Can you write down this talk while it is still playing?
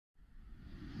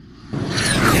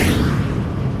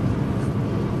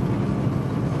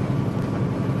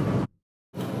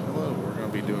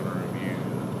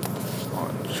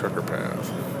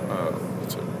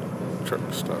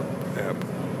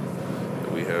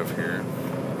have here.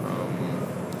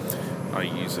 I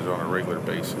use it on a regular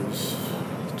basis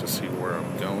to see where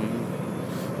I'm going.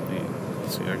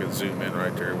 See, I can zoom in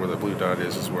right there. Where the blue dot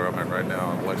is where I'm at right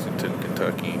now in Lexington,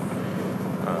 Kentucky.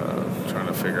 Trying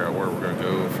to figure out where we're going to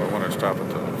go. If I want to stop at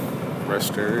the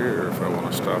rest area, or if I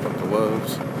want to stop at the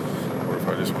Loves, or if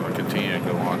I just want to continue to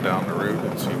go on down the road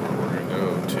and see where we're going to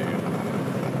go to.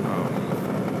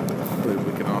 But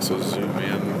we can also zoom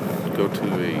in, go to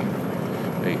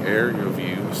a aerial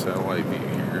view, satellite view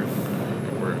here.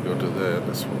 We're going to go to that.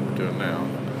 That's what we're doing now.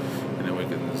 And then we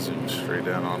can zoom straight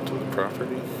down onto the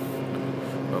property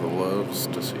of the Loves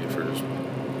to see if there's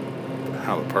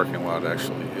how the parking lot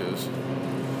actually is.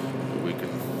 We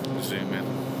can zoom in,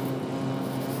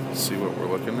 see what we're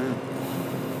looking at.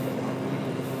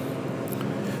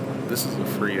 This is a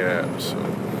free app, so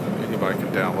anybody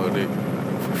can download it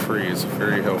for free. It's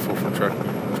very helpful for truck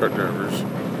drivers.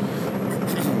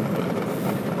 But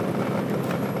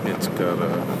it's got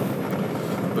a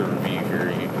little review here.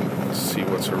 You can see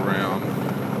what's around,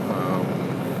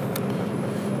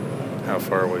 how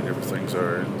far away different things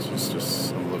are. It's just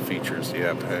some of the features the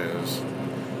app has.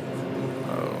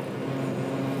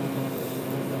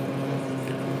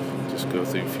 Just go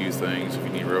through a few things. If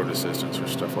you need road assistance or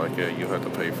stuff like that, you'll have to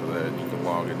pay for that. You can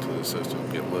log into the system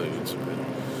and get loads. But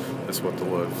that's what the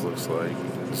Loves looks like. You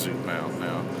can zoom out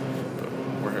now. But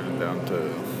we're heading down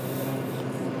to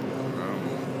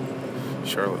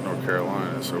Charlotte, North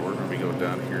Carolina. So we're going to be going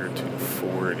down here to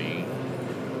 40.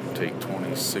 Take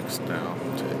 26 down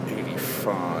to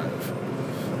 85.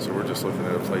 So we're just looking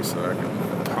at a place that I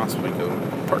can possibly go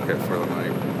park at for the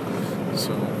night.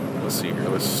 So let's see here.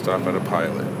 Let's stop at a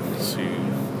Pilot. See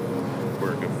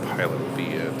where a good Pilot would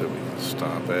be at that we can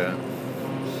stop at.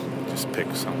 Just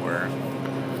pick somewhere.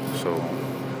 So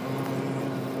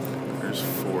there's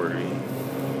 40.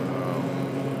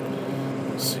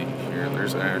 Let's see here.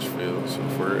 There's Asheville. So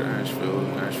if we're at Asheville,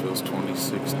 Asheville's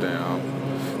 26 down.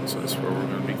 So that's where we're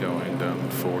going to be going, down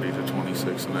 40 to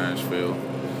 26 in Asheville,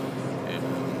 and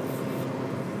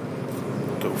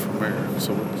go from there.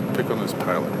 So we'll pick on this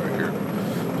Pilot right here,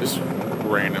 just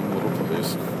random little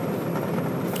place.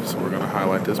 So we're going to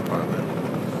highlight this Pilot.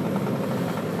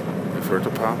 And for it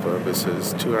to pop up, it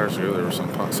says 2 hours ago there were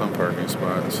some parking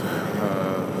spots.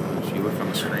 If you look on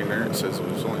the screen there, it says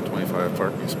there's only 25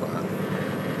 parking spots.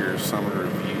 Here's some of the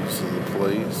reviews of the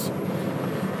place.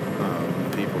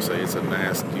 People say it's a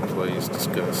nasty place,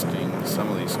 disgusting. Some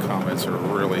of these comments are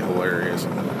really hilarious.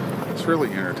 It's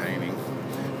really entertaining.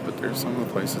 But there's some of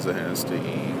the places it has to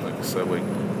eat, like Subway,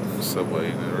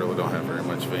 and they really don't have very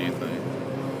much of anything.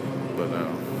 But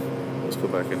let's go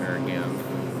back in there again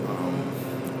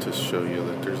to show you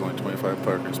that there's only 25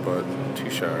 parking spots, 2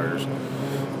 showers.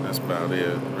 And that's about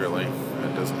it, really.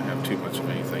 It doesn't have too much of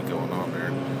anything going on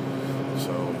there.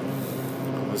 So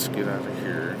let's get out of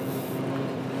here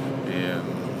and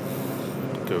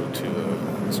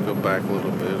let's go back a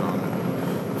little bit on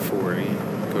 40,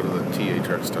 go to the TA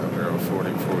truck stop there on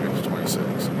 40 before we get to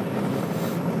 26.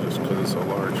 Just because it's a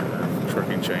larger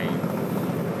trucking chain,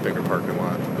 bigger parking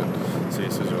lot. But see,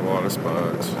 it says there's a lot of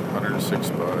spots, 106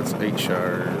 spots, 8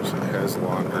 showers, it has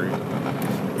laundry,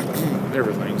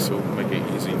 everything, so it'll make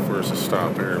it easy for us to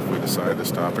stop there if we decide to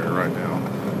stop there right now.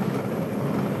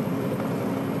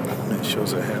 It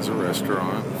shows it has a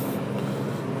restaurant.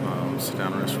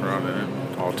 Sit-down restaurant in it.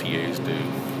 All TAs do,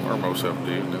 or most of them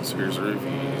do. And here's the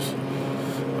reviews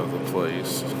of the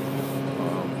place.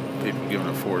 People giving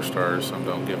it 4 stars, some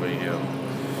don't give a hell.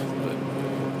 But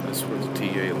that's what the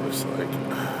TA looks like.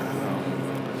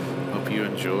 Hope you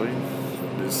enjoy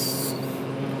this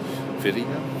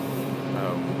video.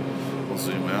 We'll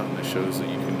zoom out, and it shows that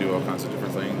you can do all kinds of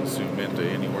different things. Zoom into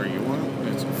anywhere you want.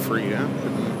 It's a free app,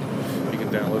 and you can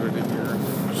download it in your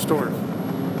store.